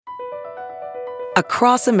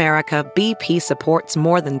Across America, BP supports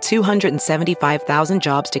more than 275,000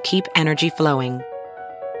 jobs to keep energy flowing.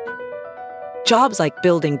 Jobs like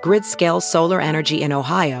building grid-scale solar energy in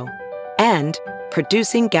Ohio and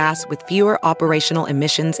producing gas with fewer operational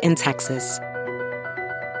emissions in Texas.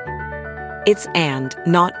 It's and,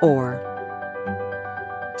 not or.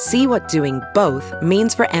 See what doing both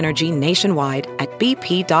means for energy nationwide at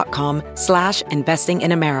bp.com/investing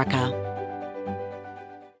in America.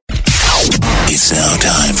 It's now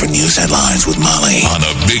time for news headlines with Molly on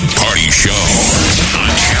the Big Party Show on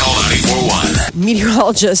Channel 94.1.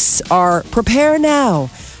 Meteorologists are prepare now.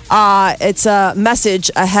 It's a message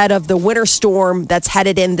ahead of the winter storm that's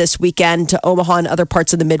headed in this weekend to Omaha and other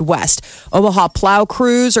parts of the Midwest. Omaha plow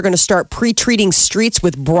crews are going to start pre-treating streets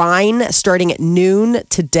with brine starting at noon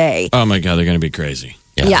today. Oh, my God. They're going to be crazy.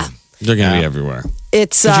 Yeah. They're going to be everywhere.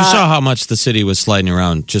 It's you saw how much the city was sliding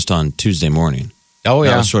around just on Tuesday morning. Oh,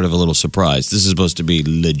 yeah. I was sort of a little surprised. This is supposed to be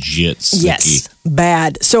legit sticky. Yes,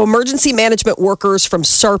 bad. So emergency management workers from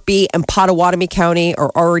Sarpy and Pottawatomie County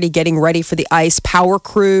are already getting ready for the ice. Power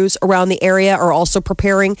crews around the area are also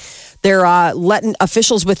preparing. They're letting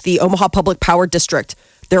officials with the Omaha Public Power District,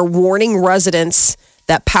 they're warning residents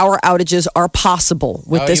that power outages are possible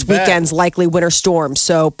with this weekend's likely winter storm.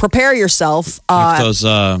 So prepare yourself. If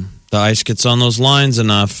the ice gets on those lines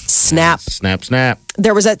enough. Snap. Snap, snap.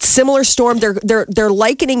 There was that similar storm. They're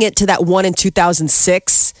likening it to that one in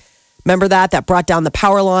 2006. Remember that brought down the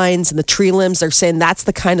power lines and the tree limbs. They're saying that's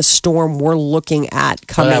the kind of storm we're looking at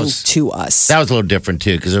coming to us. That was a little different,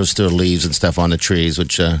 too, because there was still leaves and stuff on the trees,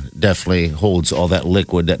 which definitely holds all that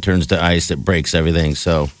liquid that turns to ice that breaks everything.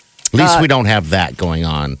 So at least we don't have that going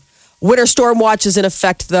on. Winter storm watch is in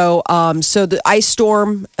effect, though. So the ice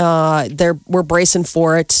storm, we're bracing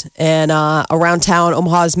for it. And around town,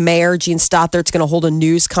 Omaha's mayor, Gene Stothart's going to hold a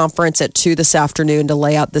news conference at 2 this afternoon to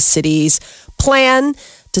lay out the city's plan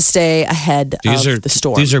to stay ahead of the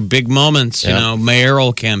storm. These are big moments,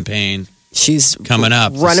 mayoral campaign. She's coming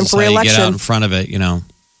up. Running for re-election. Get out in front of it,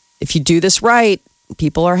 If you do this right,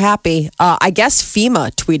 people are happy. I guess FEMA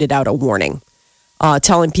tweeted out a warning.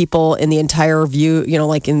 Telling people in the entire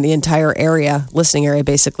in the entire listening area,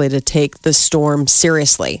 basically, to take the storm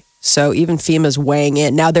seriously. So even FEMA's weighing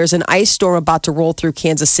in. Now, there's an ice storm about to roll through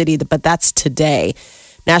Kansas City, but that's today.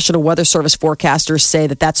 National Weather Service forecasters say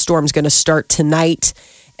that storm's going to start tonight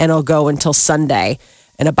and it'll go until Sunday.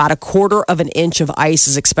 And about 1/4 of an inch of ice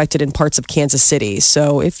is expected in parts of Kansas City.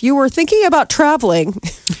 So if you were thinking about traveling...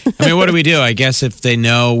 I mean, what do we do? I guess if they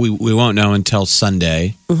know, we won't know until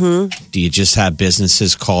Sunday. Mm-hmm. Do you just have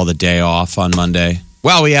businesses call the day off on Monday?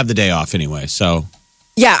 Well, we have the day off anyway, so...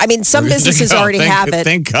 Yeah, I mean, some businesses already have it.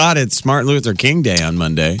 Thank God it's Martin Luther King Day on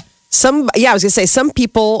Monday. I was going to say, some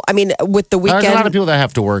people, I mean, with the weekend... There's a lot of people that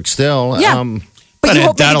have to work still. Yeah. But you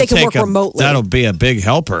hope maybe they can work remotely. That'll be a big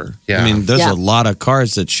helper. Yeah. I mean, there's a lot of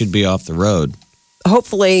cars that should be off the road.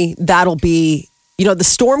 Hopefully, that'll be... the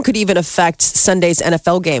storm could even affect Sunday's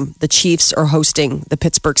NFL game. The Chiefs are hosting the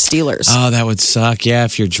Pittsburgh Steelers. Oh, that would suck. Yeah,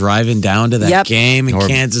 if you're driving down to that game in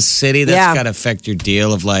Kansas City, that's got to affect your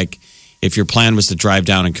deal of if your plan was to drive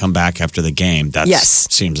down and come back after the game, that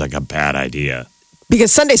seems like a bad idea.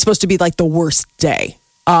 Because Sunday's supposed to be the worst day.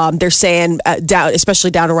 They're saying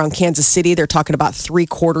especially down around Kansas City, they're talking about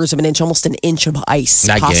 3/4 of an inch, almost an inch of ice.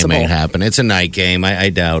 That game ain't happen. It's a night game. I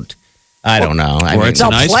doubt. I don't know.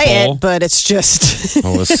 They'll play it, but it's just.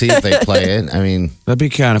 Well, we'll see if they play it. I mean, that'd be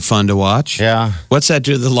kind of fun to watch. Yeah. What's that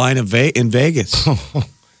do to the line in Vegas?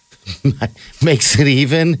 Makes it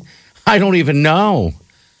even? I don't even know.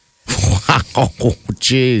 Wow,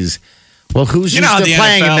 jeez. Well, who's used to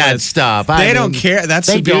playing in that stuff? They don't care. That's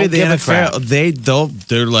the beauty of the NFL.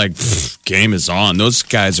 They're like, game is on. Those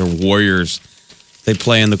guys are warriors. They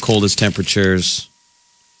play in the coldest temperatures.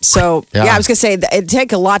 So, I was going to say, it'd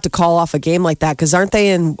take a lot to call off a game like that, because aren't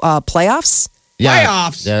they in playoffs? Yeah.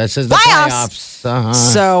 Playoffs. Yeah, it says the playoffs. Uh-huh.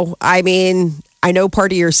 So, I mean, I know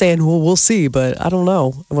part of you are saying, well, we'll see, but I don't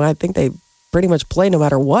know. I mean, I think they pretty much play no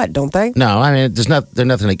matter what, don't they? No, I mean, they're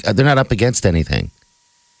not up against anything.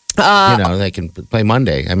 They can play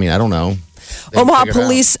Monday. I mean, I don't know. Omaha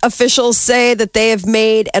police officials say that they have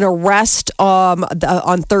made an arrest on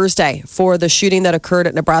Thursday for the shooting that occurred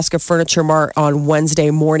at Nebraska Furniture Mart on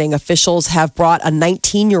Wednesday morning. Officials have brought a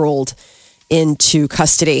 19-year-old into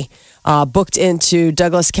custody, booked into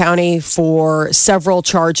Douglas County for several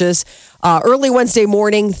charges. Early Wednesday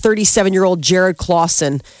morning, 37-year-old Jared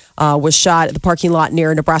Clausen was shot at the parking lot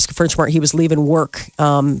near Nebraska Furniture Mart. He was leaving work,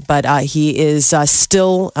 but he is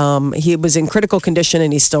still, he was in critical condition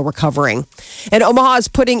and he's still recovering. And Omaha is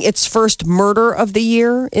putting its first murder of the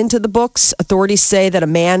year into the books. Authorities say that a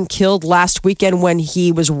man killed last weekend when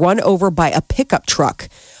he was run over by a pickup truck.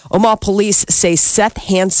 Omaha police say Seth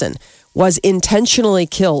Hansen was intentionally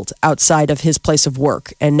killed outside of his place of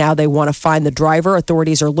work. And now they want to find the driver.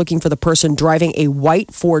 Authorities are looking for the person driving a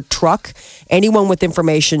white Ford truck. Anyone with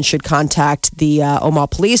information should contact the Omaha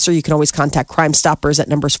police, or you can always contact Crime Stoppers at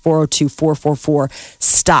numbers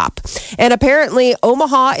 402-444-STOP. And apparently,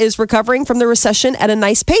 Omaha is recovering from the recession at a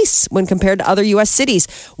nice pace when compared to other U.S. cities.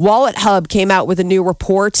 Wallet Hub came out with a new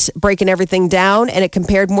report breaking everything down, and it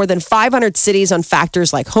compared more than 500 cities on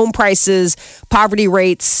factors like home prices, poverty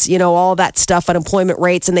rates, all that stuff, unemployment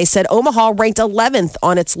rates. And they said Omaha ranked 11th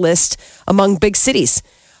on its list among big cities.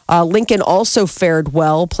 Lincoln also fared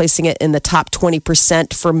well, placing it in the top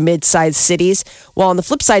 20% for mid-sized cities. While on the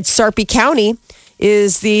flip side, Sarpy County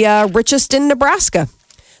is the richest in Nebraska.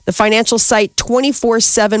 The financial site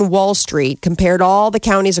 24/7 Wall Street compared all the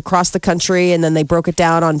counties across the country, and then they broke it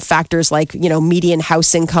down on factors like, median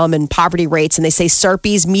house income and poverty rates. And they say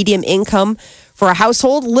Sarpy's median income for a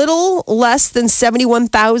household, little less than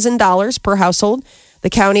 $71,000 per household. The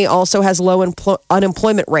county also has low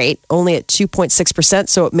unemployment rate, only at 2.6%.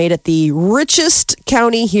 So it made it the richest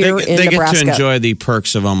county here in Nebraska. They get to enjoy the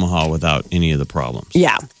perks of Omaha without any of the problems.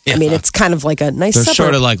 Yeah. I mean, it's kind of like a nice They're suburb.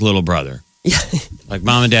 Sort of like little brother. Yeah. Like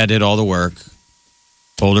mom and dad did all the work.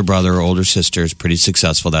 Older brother, older sister is pretty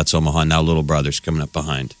successful. That's Omaha. Now little brother's coming up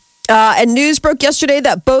behind. And news broke yesterday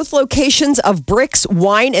that both locations of Brick's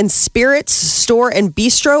Wine and Spirits store and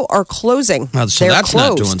bistro are closing. So that's closed.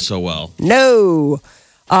 Not doing so well. No.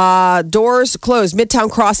 Doors closed. Midtown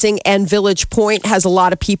Crossing and Village Point has a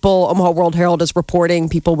lot of people. Omaha World Herald is reporting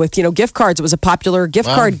people with, gift cards. It was a popular gift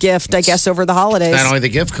card gift, I guess, over the holidays. It's not only the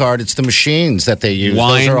gift card, it's the machines that they use.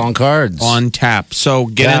 Wine those are on cards. On tap. So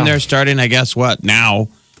get in there starting, I guess, now?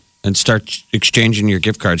 And start exchanging your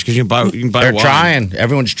gift cards because you can buy They're wine. trying.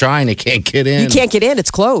 Everyone's trying. They can't get in. You can't get in.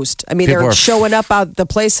 It's closed. I mean, People they're showing up out the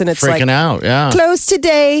place and it's freaking out. Yeah, closed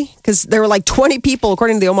today because there were like 20 people,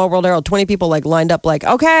 according to the Omaha World Herald, 20 people lined up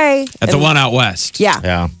okay. At the one out west.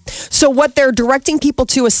 Yeah. So what they're directing people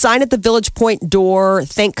to is sign at the Village Point door,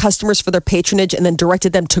 thank customers for their patronage, and then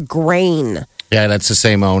directed them to Grain. Yeah, that's the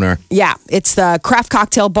same owner. Yeah, it's the craft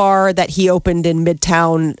cocktail bar that he opened in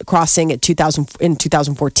Midtown Crossing in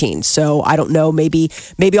 2014. So I don't know, maybe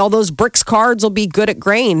all those Bricks cards will be good at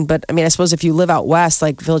Grain. But I mean, I suppose if you live out west,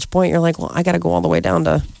 like Village Point, you're like, well, I got to go all the way down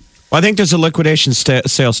to. Well, I think there's a liquidation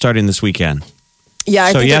sale starting this weekend.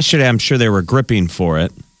 Yeah. So yesterday, I'm sure they were gripping for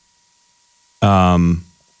it. And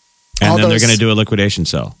then they're going to do a liquidation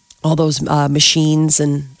sale. All those machines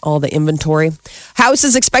and all the inventory. House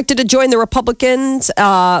is expected to join the Republicans'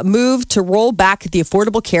 move to roll back the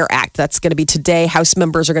Affordable Care Act. That's going to be today. House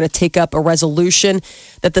members are going to take up a resolution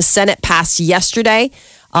that the Senate passed yesterday.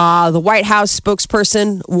 The White House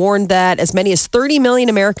spokesperson warned that as many as 30 million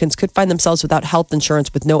Americans could find themselves without health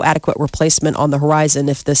insurance with no adequate replacement on the horizon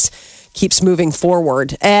if this keeps moving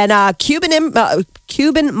forward. And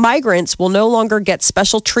Cuban migrants will no longer get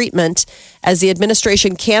special treatment as the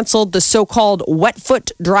administration canceled the so-called wet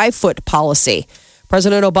foot, dry foot policy.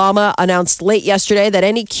 President Obama announced late yesterday that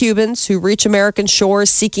any Cubans who reach American shores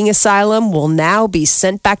seeking asylum will now be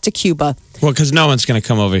sent back to Cuba. Well, because no one's going to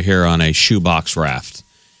come over here on a shoebox raft.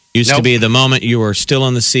 Used to be the moment you were still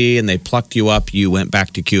in the sea and they plucked you up, you went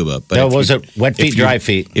back to Cuba. But was it wet feet, dry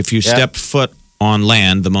feet? If you stepped foot on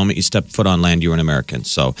land, the moment you stepped foot on land, you were an American.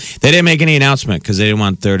 So they didn't make any announcement because they didn't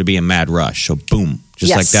want there to be a mad rush. So boom,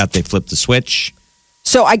 just like that, they flipped the switch.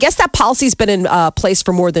 So I guess that policy's been in place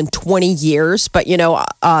for more than 20 years. But,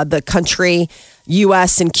 the country,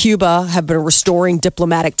 U.S. and Cuba, have been restoring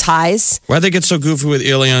diplomatic ties. Why'd they get so goofy with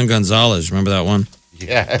Elian Gonzalez? Remember that one?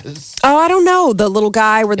 Yes. Oh, I don't know. The little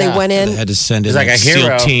guy where they went in. They had to send in like a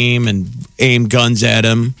SEAL team and aim guns at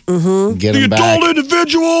him. Mm-hmm. Get him back. The adult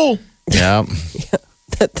individual. Yeah.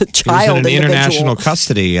 the child he was in an individual. international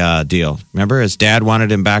custody deal. Remember, his dad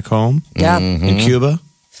wanted him back home in Cuba?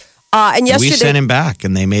 And yesterday, we sent him back,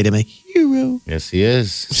 and they made him a hero. Yes, he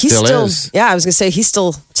is. He still is. Yeah, I was going to say, he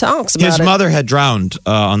still talks about it. His mother had drowned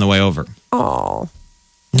on the way over. Oh.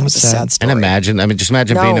 That was a sad story. And just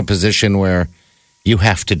imagine being in a position where you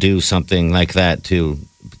have to do something like that to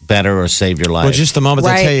better or save your life. Well, just the moment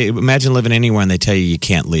they tell you, imagine living anywhere and they tell you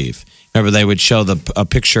can't leave. Remember, they would show a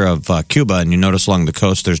picture of Cuba, and you notice along the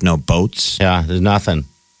coast there's no boats. Yeah, there's nothing.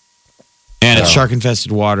 And it's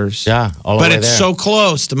shark-infested waters. Yeah, all the way But it's so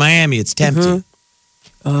close to Miami, it's tempting.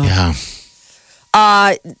 Yeah.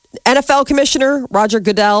 NFL Commissioner Roger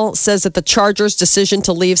Goodell says that the Chargers' decision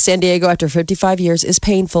to leave San Diego after 55 years is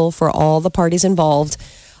painful for all the parties involved.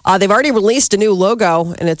 They've already released a new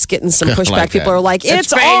logo, and it's getting some pushback. People are like,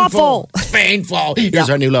 it's awful. It's painful. Here's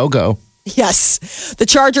our new logo. Yes. The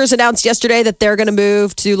Chargers announced yesterday that they're going to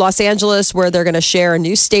move to Los Angeles, where they're going to share a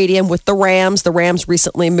new stadium with the Rams. The Rams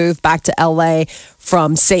recently moved back to L.A.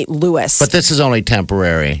 from St. Louis. But this is only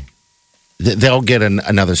temporary. They'll get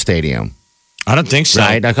another stadium. I don't think so.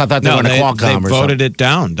 Right? I thought they were in a Qualcomm. They voted it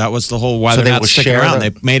down. That was the whole why they're not sticking around.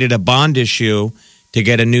 They made it a bond issue to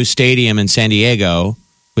get a new stadium in San Diego,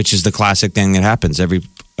 which is the classic thing that happens. Every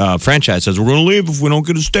franchise says, we're going to leave if we don't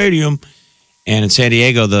get a stadium. And in San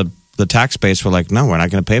Diego, the tax base were like, no, we're not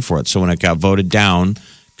going to pay for it. So when it got voted down,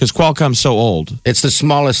 because Qualcomm's so old. It's the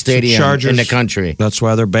smallest stadium in the country. That's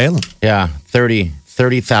why they're bailing. Yeah,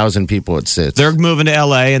 30,000 people it sits. They're moving to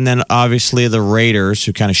L.A., and then obviously the Raiders,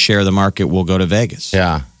 who kind of share the market, will go to Vegas.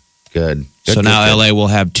 Yeah, good. So now L.A. will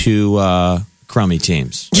have two crummy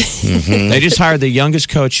teams. They just hired the youngest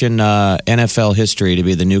coach in NFL history to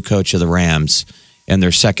be the new coach of the Rams in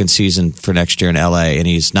their second season for next year in L.A., and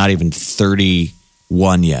he's not even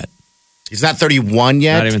 31 yet. He's not 31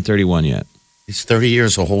 yet? Not even 31 yet. He's 30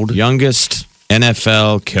 years old. Youngest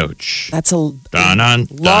NFL coach. That's a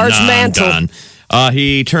large mantle.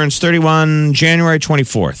 He turns 31 January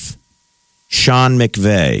 24th. Sean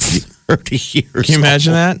McVay. 30 years. Can you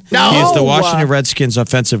imagine that? No. He's the Washington Redskins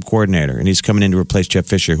offensive coordinator, and he's coming in to replace Jeff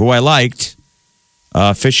Fisher, who I liked.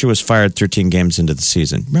 Fisher was fired 13 games into the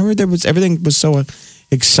season. Remember, everything was so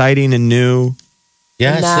exciting and new.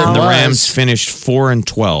 Yes, and the Rams finished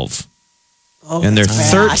 4-12 in their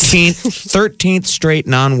 13th straight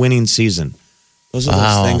non-winning season. Those are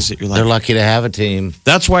those things that you're like. They're lucky to have a team.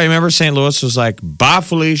 That's why I remember St. Louis was like, bye,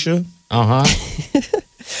 Felicia.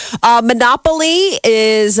 Monopoly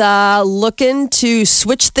is looking to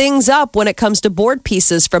switch things up when it comes to board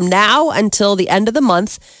pieces. From now until the end of the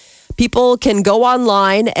month, people can go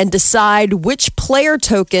online and decide which player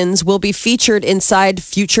tokens will be featured inside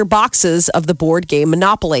future boxes of the board game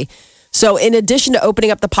Monopoly. So in addition to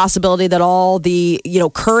opening up the possibility that all the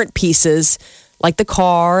current pieces like the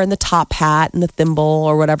car and the top hat and the thimble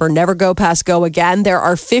or whatever never go past go again, there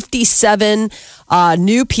are 57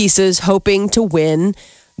 new pieces hoping to win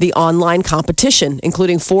the online competition,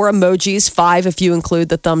 including 4 emojis, 5 if you include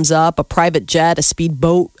the thumbs up, a private jet, a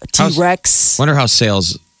speedboat, a T-Rex. Wonder how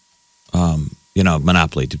sales,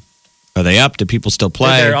 Monopoly, are they up? Do people still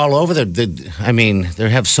play? They're all over. They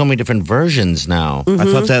have so many different versions now. I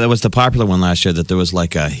thought that was the popular one last year, that there was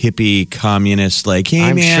like a hippie communist, like, hey,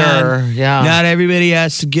 I'm man, sure, yeah. Not everybody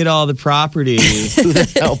has to get all the property. Who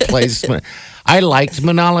the hell plays? I liked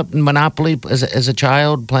Monopoly as a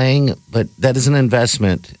child playing, but that is an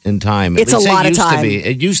investment in time. It's a lot of time.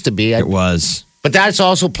 It used to be. It was. But that's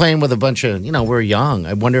also playing with a bunch of, we're young.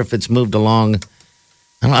 I wonder if it's moved along.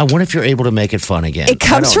 I wonder if you're able to make it fun again. It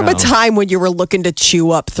comes from a time when you were looking to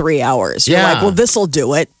chew up 3 hours. You're like, well, this will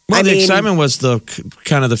do it. Well, the excitement was the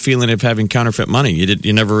kind of the feeling of having counterfeit money.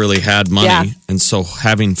 You never really had money, and so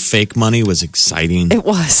having fake money was exciting. It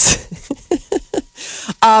was.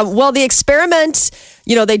 Well, the experiment,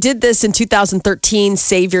 they did this in 2013,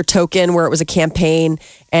 Save Your Token, where it was a campaign,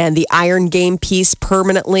 and the Iron Game piece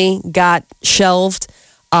permanently got shelved.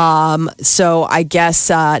 So I guess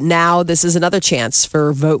now this is another chance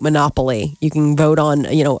for Vote Monopoly. You can vote on,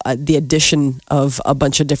 the addition of a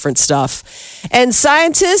bunch of different stuff. And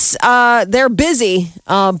scientists, they're busy,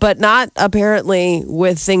 but not apparently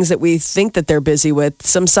with things that we think that they're busy with.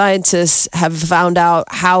 Some scientists have found out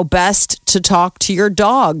how best to talk to your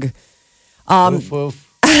dog. Woof, woof.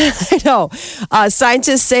 I know.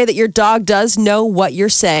 Scientists say that your dog does know what you're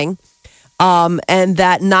saying. And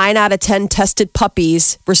that 9 out of 10 tested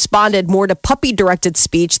puppies responded more to puppy-directed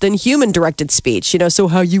speech than human-directed speech. So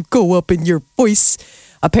how you go up in your voice.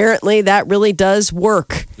 Apparently, that really does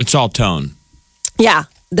work. It's all tone. Yeah,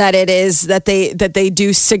 that it is, that they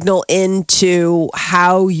do signal into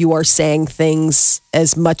how you are saying things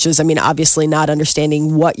as much as, obviously not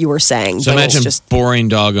understanding what you are saying. So imagine just boring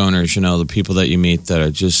dog owners, the people that you meet that are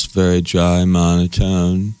just very dry,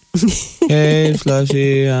 monotone. Hey,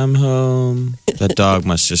 Fluffy, I'm home. That dog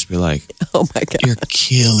must just be like, oh my God, you're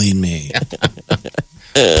killing me.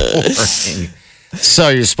 So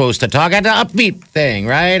you're supposed to talk at the upbeat thing,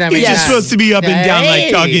 right? You're supposed to be up and down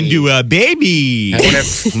like talking to a baby.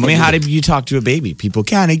 How do you talk to a baby? People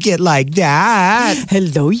kind of get like that.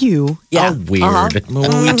 Hello, you. Yeah. Oh, weird.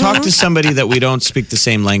 When we talk to somebody that we don't speak the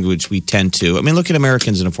same language, we tend to. Look at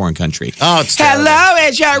Americans in a foreign country. Oh, it's terrible. Hello,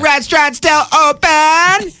 is your restaurant still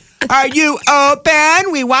open? Are you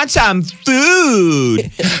open? We want some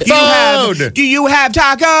food. Do you have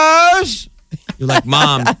tacos? You're like,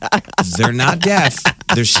 Mom, they're not deaf.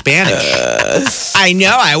 They're Spanish. I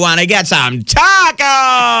know. I want to get some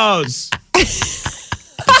tacos.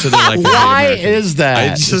 So they're like, why is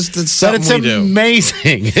that? It's something we do.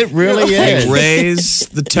 Amazing. It really is. We raise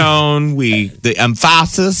the tone, the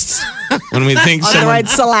emphasis when we think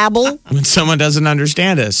when someone doesn't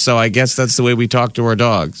understand us. So I guess that's the way we talk to our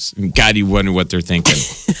dogs. And God, you wonder what they're thinking.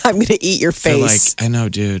 I'm going to eat your face. Like, I know,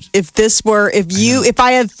 dude. If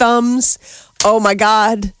I had thumbs, oh my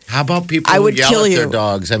God. How about people who yell at their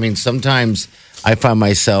dogs? I mean, sometimes I find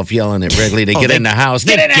myself yelling at Wrigley to get in the house.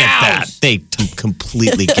 Get in the house! They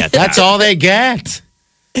completely get that. That's all they get.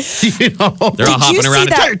 You know? They're all hopping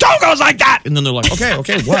around and don't go like that. And then they're like,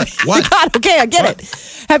 okay, what? God, okay, I get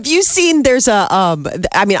it. Have you seen there's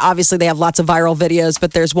obviously they have lots of viral videos,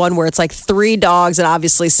 but there's one where it's like 3 dogs and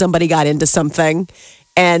obviously somebody got into something.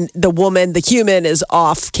 And the human is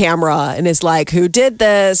off camera and is like, who did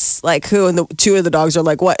this? Like, who? And the 2 of the dogs are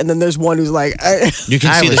like, what? And then there's one who's like, you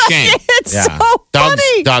can see the shame. It's so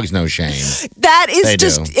funny. Dogs know shame. That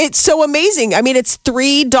is it's so amazing. I mean, it's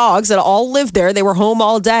 3 dogs that all live there. They were home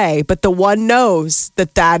all day, but the one knows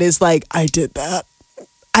that is like, I did that.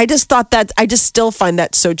 I just still find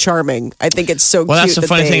that so charming. I think it's so cute. Well, that's the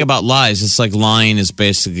funny thing about lies. It's like lying is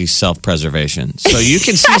basically self-preservation. So you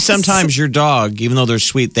can see sometimes your dog, even though they're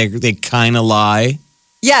sweet, they kind of lie.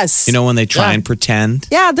 Yes. You know, when they try and pretend.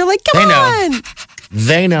 Yeah, they're like, come on.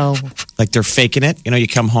 They know. Like they're faking it. You know, you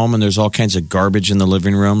come home and there's all kinds of garbage in the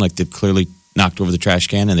living room. Like they've clearly knocked over the trash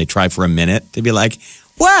can and they try for a minute. They'd be like,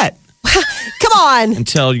 what? Come on.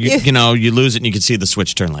 Until, you lose it and you can see the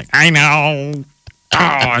switch turn like, I know.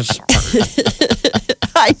 Oh,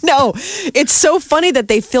 I know. It's so funny that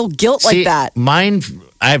they feel guilt like that.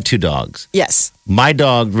 I have 2 dogs. Yes. My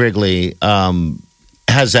dog, Wrigley,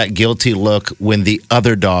 has that guilty look when the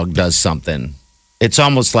other dog does something. It's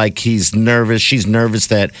almost like he's nervous. She's nervous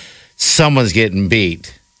that someone's getting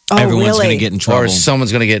beat. Oh, everyone's going to get in trouble. Or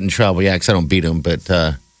someone's going to get in trouble. Yeah, because I don't beat him. But,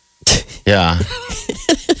 yeah.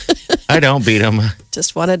 I don't beat him.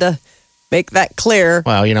 Just wanted to make that clear.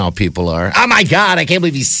 Well, you know how people are. Oh, my God, I can't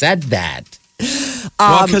believe he said that.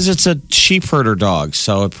 Well, because it's a sheep herder dog,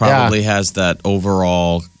 so it probably has that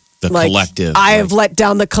overall, collective. I have let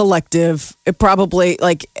down the collective. It probably,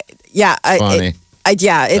 funny.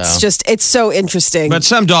 It's so interesting. But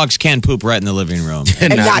some dogs can poop right in the living room.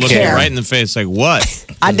 and not care. Right in the face, like,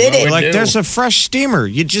 what? I did it. We're like, there's a fresh steamer.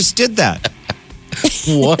 You just did that.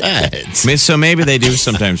 What? So maybe they do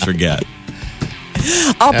sometimes forget.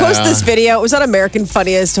 I'll post this video. It was on American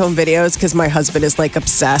Funniest Home Videos because my husband is like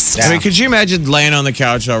obsessed. I mean, could you imagine laying on the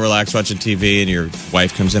couch all relaxed watching TV and your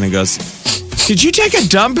wife comes in and goes, did you take a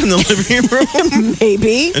dump in the living room?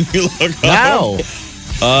 Maybe. And you look up.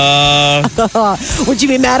 No. Would you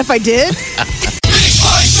be mad if I did?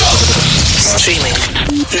 Streaming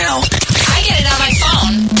now. I get it on my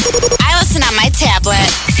phone. I listen on my tablet.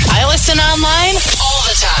 I listen online all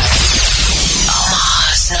the time.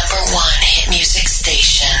 Omaha's #1 hit music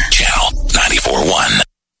station. Channel 94.1.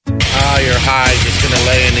 Your high just going to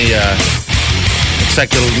lay in the, looks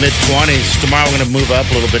like the mid-20s. Tomorrow we're going to move up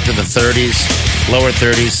a little bit to the 30s, lower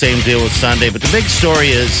 30s. Same deal with Sunday. But the big story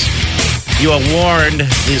is you are warned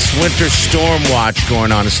this winter storm watch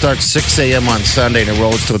going on. It starts 6 a.m. on Sunday and it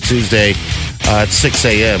rolls till Tuesday at 6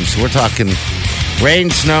 a.m. So we're talking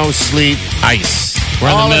rain, snow, sleet, ice. We're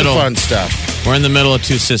in the middle. All the fun stuff. We're in the middle of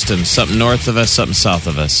 2 systems. Something north of us, something south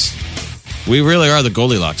of us. We really are the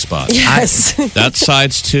Goldilocks spot. Yes. That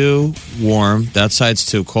side's too warm. That side's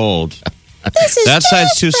too cold. That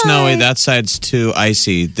side's too snowy. That side's too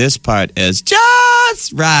icy. This part is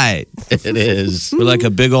just right. It is. We're like a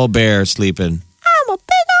big old bear sleeping. I'm a big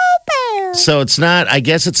old bear. So it's not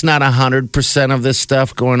 100% of this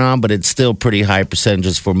stuff going on, but it's still pretty high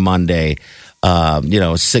percentages for Monday.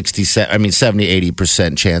 70,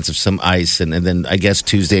 80% chance of some ice. And then I guess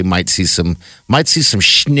Tuesday might see some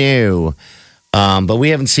snow. But we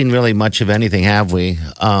haven't seen really much of anything, have we?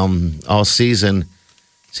 All season.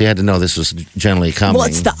 So you had to know this was generally coming. Well,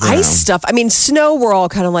 it's the ice stuff. I mean, snow, we're all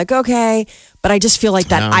kind of like, okay. But I just feel like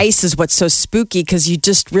that ice is what's so spooky because you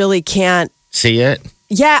just really can't see it.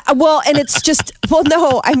 Yeah, well, and it's just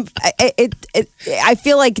no. I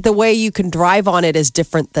feel like the way you can drive on it is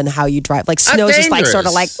different than how you drive. Like snow's just like sort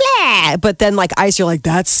of like yeah, but then like ice, you're like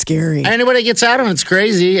that's scary. Anybody gets out on it's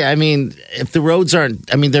crazy. I mean, if the roads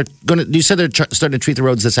aren't, I mean, they're gonna. You said they're starting to treat the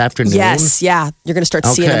roads this afternoon. Yes, yeah, you're gonna start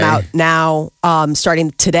seeing them out now,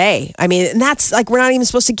 starting today. I mean, and that's like we're not even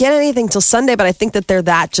supposed to get anything till Sunday, but I think that they're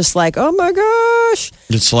that just like oh my gosh.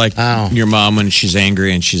 It's like your mom when she's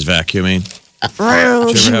angry and she's vacuuming. Did you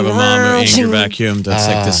ever have a mom or anger vacuum? That's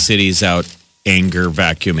like the city's out anger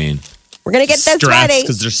vacuuming. We're going to get this ready.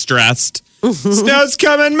 Because they're stressed. Snow's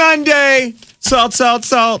coming Monday. Salt, salt,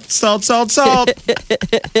 salt, salt, salt, salt. I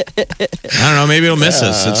don't know. Maybe it'll miss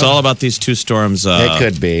us. It's all about these two storms. It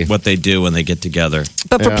could be. What they do when they get together.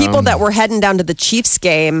 But for people that were heading down to the Chiefs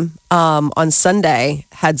game on Sunday,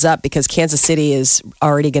 heads up because Kansas City is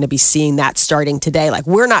already going to be seeing that starting today. Like,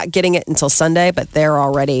 we're not getting it until Sunday, but they're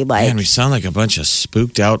already like... Man, we sound like a bunch of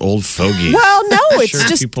spooked out old fogies. Well, no, it's sure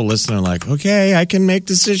just... people listening are like, okay, I can make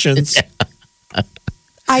decisions.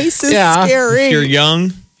 Ice is scary. If you're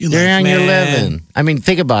young... You're living. I mean,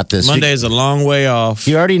 think about this. Monday is a long way off.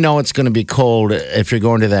 You already know it's going to be cold if you're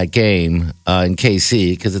going to that game in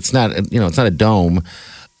KC because it's not, it's not a dome.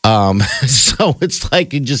 So it's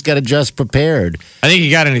like you just got to just prepared. I think you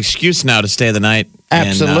got an excuse now to stay the night.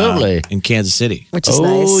 Absolutely. In Kansas City, which is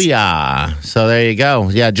nice. Oh yeah. So there you go.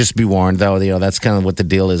 Yeah, just be warned though. That's kind of what the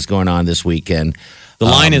deal is going on this weekend. The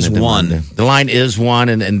line is one. The line is one,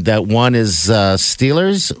 and that one is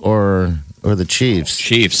Steelers or the Chiefs?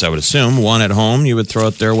 Chiefs, I would assume. One at home, you would throw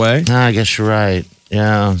it their way. I guess you're right.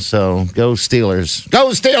 Yeah, so go Steelers. Go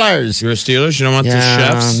Steelers! You're a Steelers? You don't want the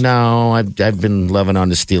Chefs? No, I've been loving on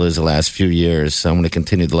the Steelers the last few years, so I'm going to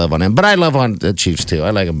continue to love on them. But I love on the Chiefs, too. I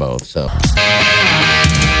like them both, so.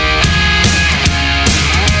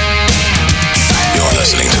 You're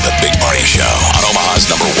listening to The Big Party Show on Omaha's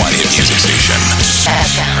 #1 hit music station.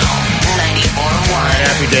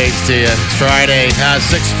 Happy days to you. It's Friday,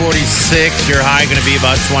 6:46. Your high going to be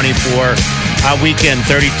about 24. Weekend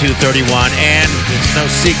 32, 31. And it's no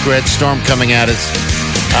secret, storm coming at us.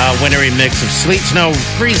 Wintry mix of sleet, snow,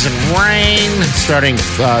 freezing rain starting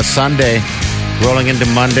Sunday, rolling into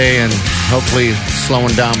Monday, and hopefully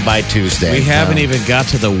slowing down by Tuesday. We haven't even got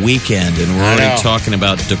to the weekend, and we're already talking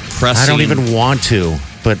about depressing. I don't even want to,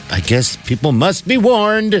 but I guess people must be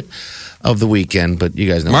warned of the weekend, but you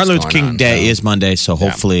guys know Martin Luther King Day is Monday, so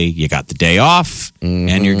hopefully you got the day off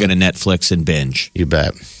and you're going to Netflix and binge. You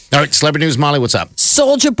bet. All right, celebrity news, Molly, what's up?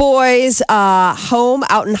 Soulja Boy's home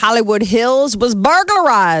out in Hollywood Hills was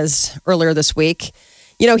burglarized earlier this week.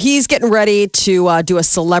 You know, he's getting ready to do a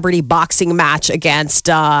celebrity boxing match against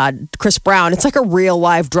Chris Brown. It's like a real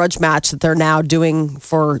live grudge match that they're now doing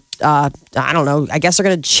for, I don't know, I guess they're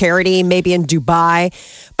going to charity maybe in Dubai.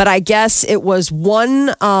 But I guess it was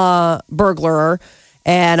one burglar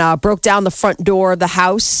and broke down the front door of the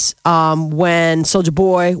house when Soulja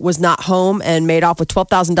Boy was not home and made off with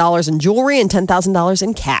 $12,000 in jewelry and $10,000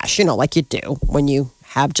 in cash, you know, like you do when you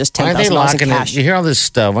have just $10,000 in cash. You hear all this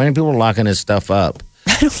stuff. Why are people locking this stuff up?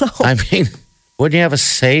 I don't know. I mean, wouldn't you have a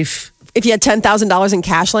safe? If you had $10,000 in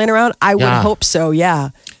cash laying around, I would hope so, yeah.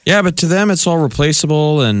 Yeah, but to them, it's all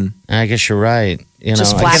replaceable. And I guess you're right. You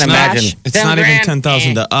just know, flash I can imagine. It's not even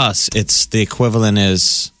 $10,000 to us. It's the equivalent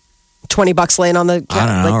is $20 laying on the. I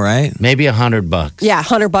don't know, right? Maybe $100. Yeah,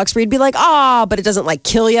 $100 where you'd be like, but it doesn't like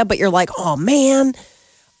kill you, but you're like, oh man.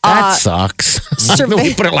 That sucks.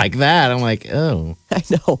 We put it like that. I'm like, oh. I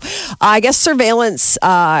know. I guess surveillance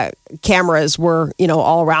cameras were,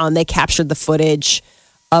 all around. They captured the footage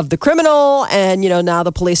of the criminal, and now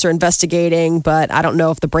the police are investigating. But I don't know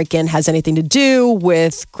if the break-in has anything to do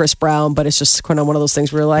with Chris Brown. But it's just kind of one of those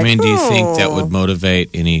things where you're like, I mean, do you think that would motivate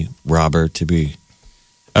any robber to be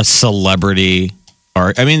a celebrity?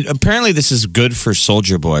 Or I mean, apparently this is good for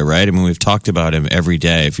Soulja Boy, right? I mean, we've talked about him every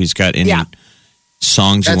day. If he's got any.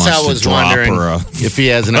 Songs he wants to drop or if he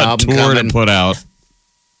has an album tour coming. to put out,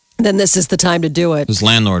 then this is the time to do it. His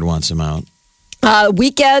landlord wants him out.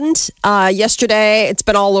 Weekend yesterday, it's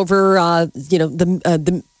been all over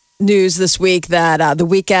the news this week that The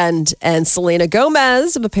Weeknd and Selena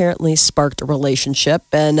Gomez have apparently sparked a relationship,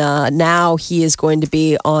 and now he is going to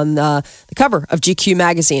be on the cover of GQ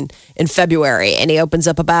magazine in February, and he opens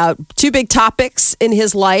up about two big topics in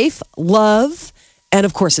his life: love and,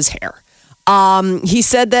 of course, his hair. He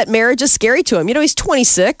said that marriage is scary to him. He's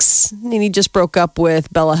 26 and he just broke up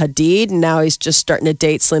with Bella Hadid, and now he's just starting to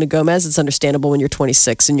date Selena Gomez. It's understandable when you're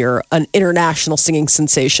 26 and you're an international singing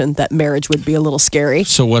sensation that marriage would be a little scary.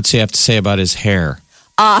 So what's he have to say about his hair?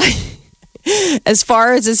 As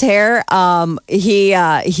far as his hair,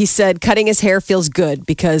 he said cutting his hair feels good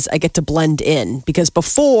because I get to blend in. Because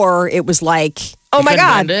before it was like, oh my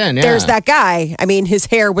God, there's that guy. I mean, his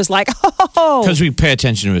hair was like, oh. Because we pay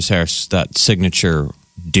attention to his hair, that signature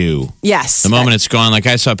do. Yes. The moment it's gone, like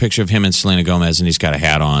I saw a picture of him and Selena Gomez, and he's got a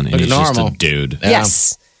hat on, and he's just a dude. Yeah.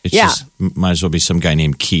 Yes. It's just, might as well be some guy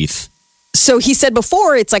named Keith. So he said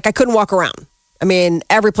before, it's like I couldn't walk around. I mean,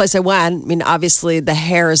 every place I went, I mean, obviously the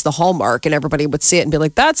hair is the hallmark and everybody would see it and be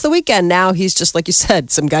like, that's the weekend. Now he's just, like you said,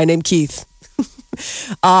 some guy named Keith.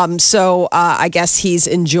 So I guess he's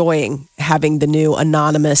enjoying having the new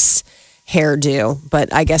anonymous hairdo.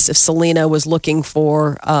 But I guess if Selena was looking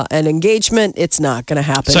for an engagement, it's not going to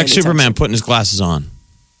happen. It's like Superman putting his glasses on.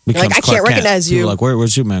 Like, I can't recognize you. People are like, where'd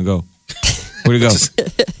Superman go? Where'd he go?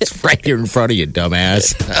 It's right here in front of you,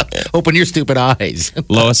 dumbass. Open your stupid eyes.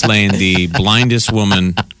 Lois Lane, the blindest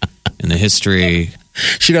woman in the history.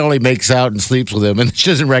 She not only makes out and sleeps with him, and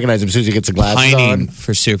she doesn't recognize him as soon as he gets the glasses pining on.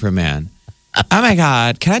 For Superman. Oh my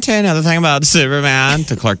God, can I tell you another thing about Superman?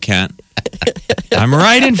 To Clark Kent. I'm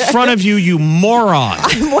right in front of you, you moron.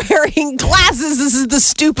 I'm wearing glasses. This is the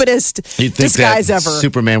stupidest disguise ever.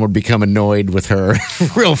 Superman would become annoyed with her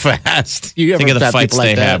real fast. You think of the fights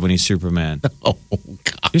they have when he's Superman. Oh,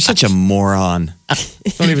 God. You're such a moron.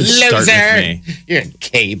 Don't even start with me. You're a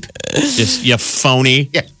cape. Just, you phony.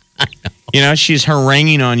 Yeah, I know. You know, she's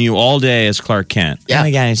haranguing on you all day as Clark Kent. Yeah. Oh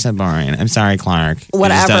my God, you're so boring. I'm sorry, Clark.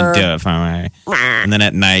 Whatever. You just don't do it for me. And then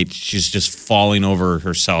at night, she's just falling over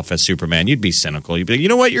herself as Superman. You'd be cynical. You'd be like, you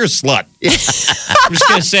know what? You're a slut. I'm just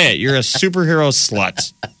going to say it. You're a superhero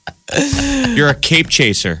slut. You're a cape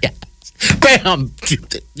chaser. Yeah. Bam.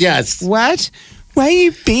 Yes. What? Why are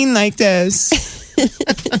you being like this?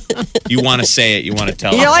 You want to say it. You want to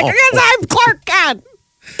tell You're her. like, because I'm Clark Kent.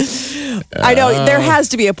 I know there has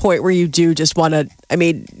to be a point where you do just want to,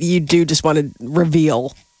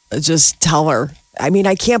 reveal, just tell her. I mean,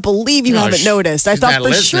 I can't believe you haven't noticed. I thought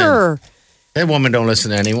for sure. That woman don't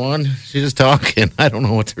listen to anyone. She's just talking. I don't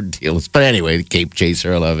know what their deal is. But anyway, the Cape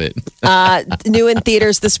Chaser, I love it. New in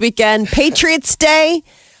theaters this weekend, Patriots Day.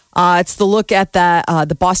 It's the look at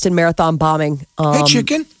the Boston Marathon bombing. Hey,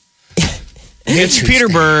 chicken. It's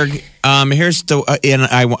Peterburg. Here's the and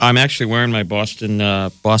I'm actually wearing my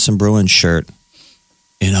Boston Bruins shirt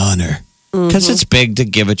in honor because it's big to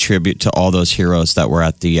give a tribute to all those heroes that were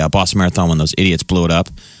at the Boston Marathon when those idiots blew it up.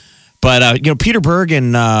 But Peter Berg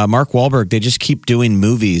and Mark Wahlberg, they just keep doing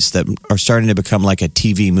movies that are starting to become like a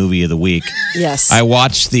TV movie of the week. Yes, I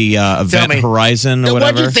watched the Event Horizon or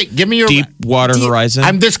whatever. What do you think? Give me your Deepwater Horizon.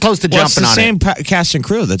 I'm this close to jumping on it. It's the same cast and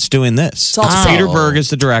crew that's doing this. Peter Berg is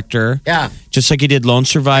the director. Yeah. Just like he did Lone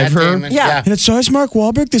Survivor. Yeah. And it's always Mark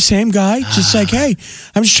Wahlberg, the same guy. Just like, hey,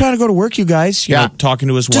 I'm just trying to go to work, you guys. You know, talking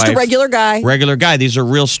to his wife. Just a regular guy. Regular guy. These are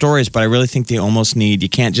real stories, but I really think they almost you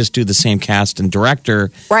can't just do the same cast and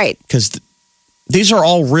director. Right. Because these are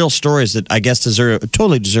all real stories that I guess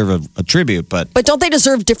totally deserve a tribute, but don't they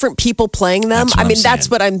deserve different people playing them? I mean, that's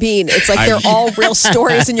what I'm being. It's like they're all real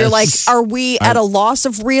stories, and you're like, are we at a loss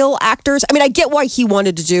of real actors? I mean, I get why he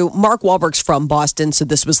wanted to do. Mark Wahlberg's from Boston, so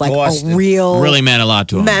this was like a real, really meant a lot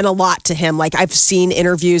to him. Meant a lot to him. Like I've seen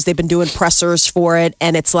interviews; they've been doing pressers for it,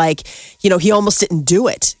 and it's like, he almost didn't do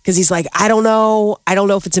it because he's like, I don't know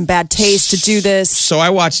if it's in bad taste to do this. So I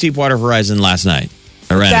watched Deepwater Horizon last night.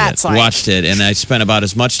 I rented it, watched it, and I spent about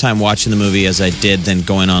as much time watching the movie as I did then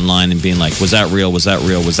going online and being like, was that real? Was that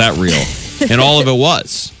real? Was that real? And all of it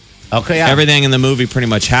was. Okay, yeah. Everything in the movie pretty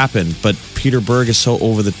much happened, but Peter Berg is so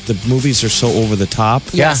the movies are so over the top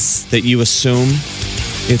that you assume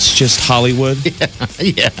it's just Hollywood.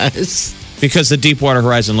 Yes. Because the Deepwater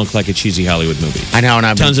Horizon looked like a cheesy Hollywood movie. I know.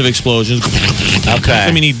 And tons of explosions. Okay.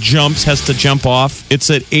 I mean, he has to jump off. It's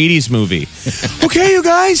an 80s movie. Okay, you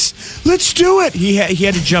guys, let's do it. He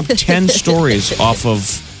had to jump 10 stories off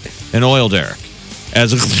of an oil derrick. And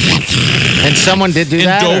someone did do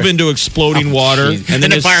that? And dove into exploding water. And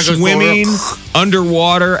then is swimming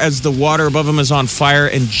underwater as the water above him is on fire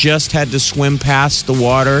and just had to swim past the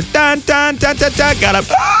water. Dun, dun, dun, dun, dun, got up.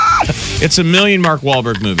 It's a million Mark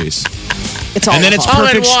Wahlberg movies. And then it's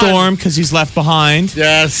Perfect Storm because he's left behind.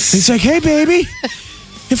 Yes. He's like, hey, baby,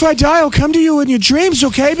 if I die, I'll come to you in your dreams,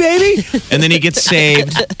 okay, baby? And then he gets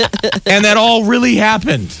saved. And that all really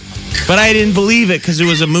happened. But I didn't believe it because it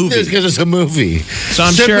was a movie. It's because it's a movie. So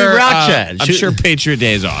I'm sure Patriot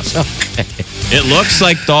Day is awesome. Okay. It looks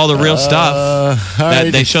like all the real stuff.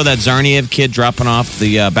 They show that Zarniev kid dropping off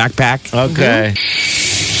the backpack. Okay.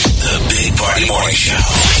 The Big Party Morning Show.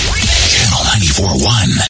 Channel 94.1.